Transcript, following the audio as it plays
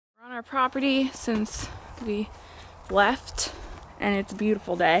our property since we left, and it's a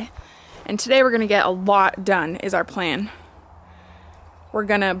beautiful day. And today we're gonna get a lot done is our plan. We're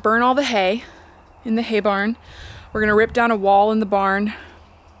gonna burn all the hay in the hay barn. We're gonna rip down a wall in the barn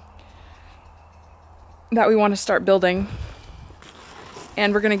that we want to start building.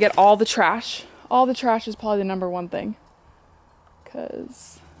 And we're gonna get all the trash. All the trash is probably the #1 thing.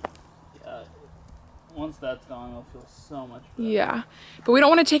 Cause once that's gone, it'll feel so much better. Yeah, but we don't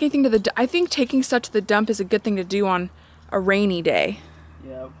want to take anything to the I think taking stuff to the dump is a good thing to do on a rainy day.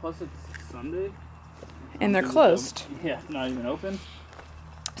 Yeah, plus it's Sunday. And they're closed. Yeah, not even open.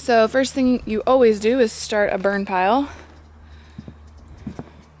 So first thing you always do is start a burn pile.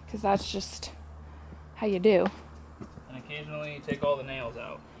 Because that's just how you do. And occasionally you take all the nails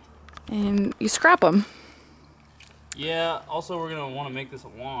out. And you scrap them. Yeah, also we're going to want to make this a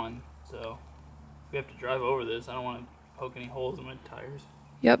lawn, so if we have to drive over this, I don't want to poke any holes in my tires.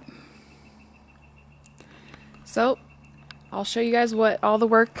 Yep. So, I'll show you guys what all the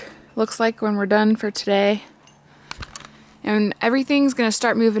work looks like when we're done for today. And everything's going to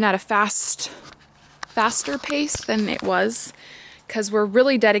start moving at a faster pace than it was, because we're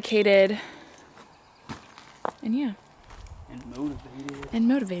really dedicated. And yeah. And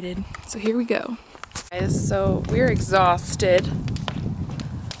motivated. So here we go. Guys, so we're exhausted.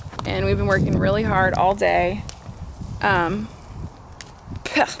 And we've been working really hard all day. Sorry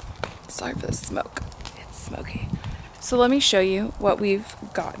for the smoke. It's smoky. So let me show you what we've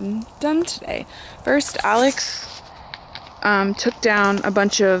gotten done today. First, Alex took down a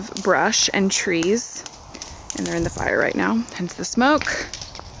bunch of brush and trees. And they're in the fire right now, hence the smoke.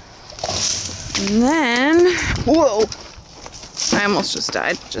 And then, whoa! I almost just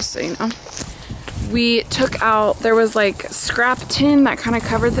died, just so you know. We took out, there was like scrap tin that kind of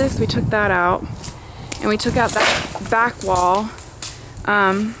covered this. We took that out. And we took out that back wall.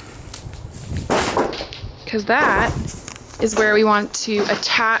 Because that is where we want to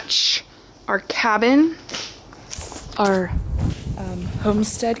attach our cabin. Our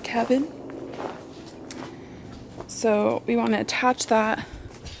homestead cabin. So we want to attach that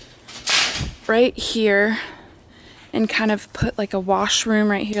right here. And kind of put like a washroom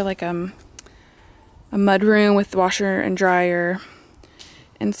right here, like a mud room with washer and dryer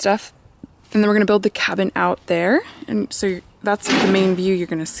and stuff. And then we're gonna build the cabin out there. And so that's the main view you're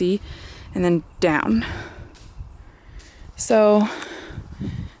gonna see. And then down. So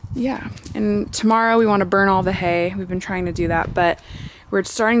yeah, and tomorrow we wanna burn all the hay. We've been trying to do that, but we're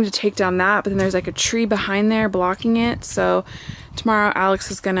starting to take down that, but then there's like a tree behind there blocking it. So tomorrow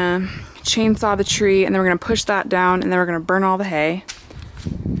Alex is gonna chainsaw the tree, and then we're gonna push that down, and then we're gonna burn all the hay.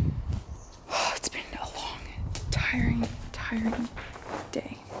 It's been a long, tiring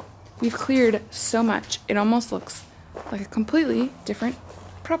day. We've cleared so much, it almost looks like a completely different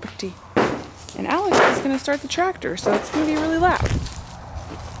property. And Alex is gonna start the tractor, so it's gonna be really loud.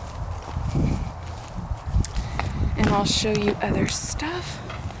 And I'll show you other stuff.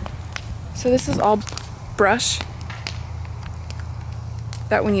 So this is all brush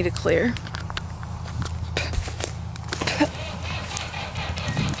that we need to clear.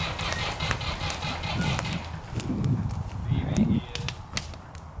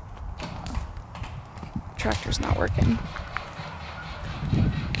 Tractor's not working.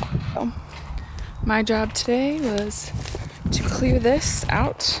 So, my job today was to clear this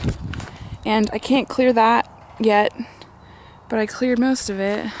out. And I can't clear that yet, but I cleared most of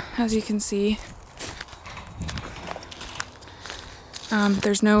it, as you can see.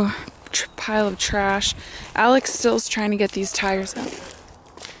 There's no pile of trash. Alex still's trying to get these tires out.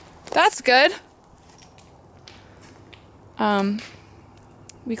 That's good.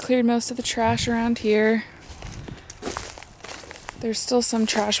 We cleared most of the trash around here. There's still some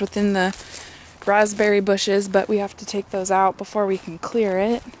trash within the raspberry bushes, but we have to take those out before we can clear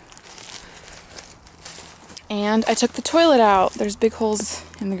it. And I took the toilet out. There's big holes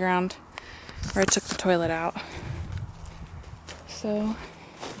in the ground where I took the toilet out. So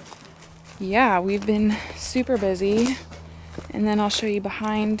yeah, we've been super busy. And then I'll show you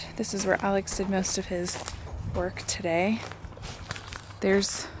behind. This is where Alex did most of his work today.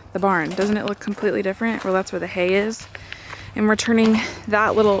 There's the barn. Doesn't it look completely different? Well, that's where the hay is. And we're turning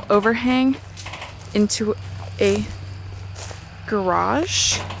that little overhang into a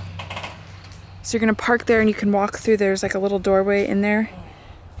garage. So you're gonna park there and you can walk through. There's like a little doorway in there.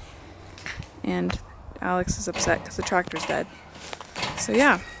 And Alex is upset because the tractor's dead. So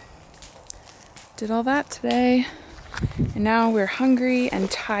yeah, did all that today. And now we're hungry and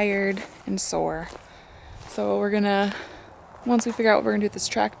tired and sore. So we're gonna, once we figure out what we're gonna do with this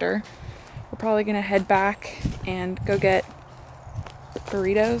tractor, we're probably gonna head back and go get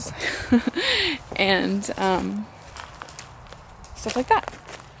burritos and stuff like that.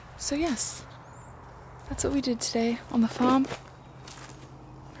 So yes, that's what we did today on the farm.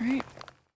 All right.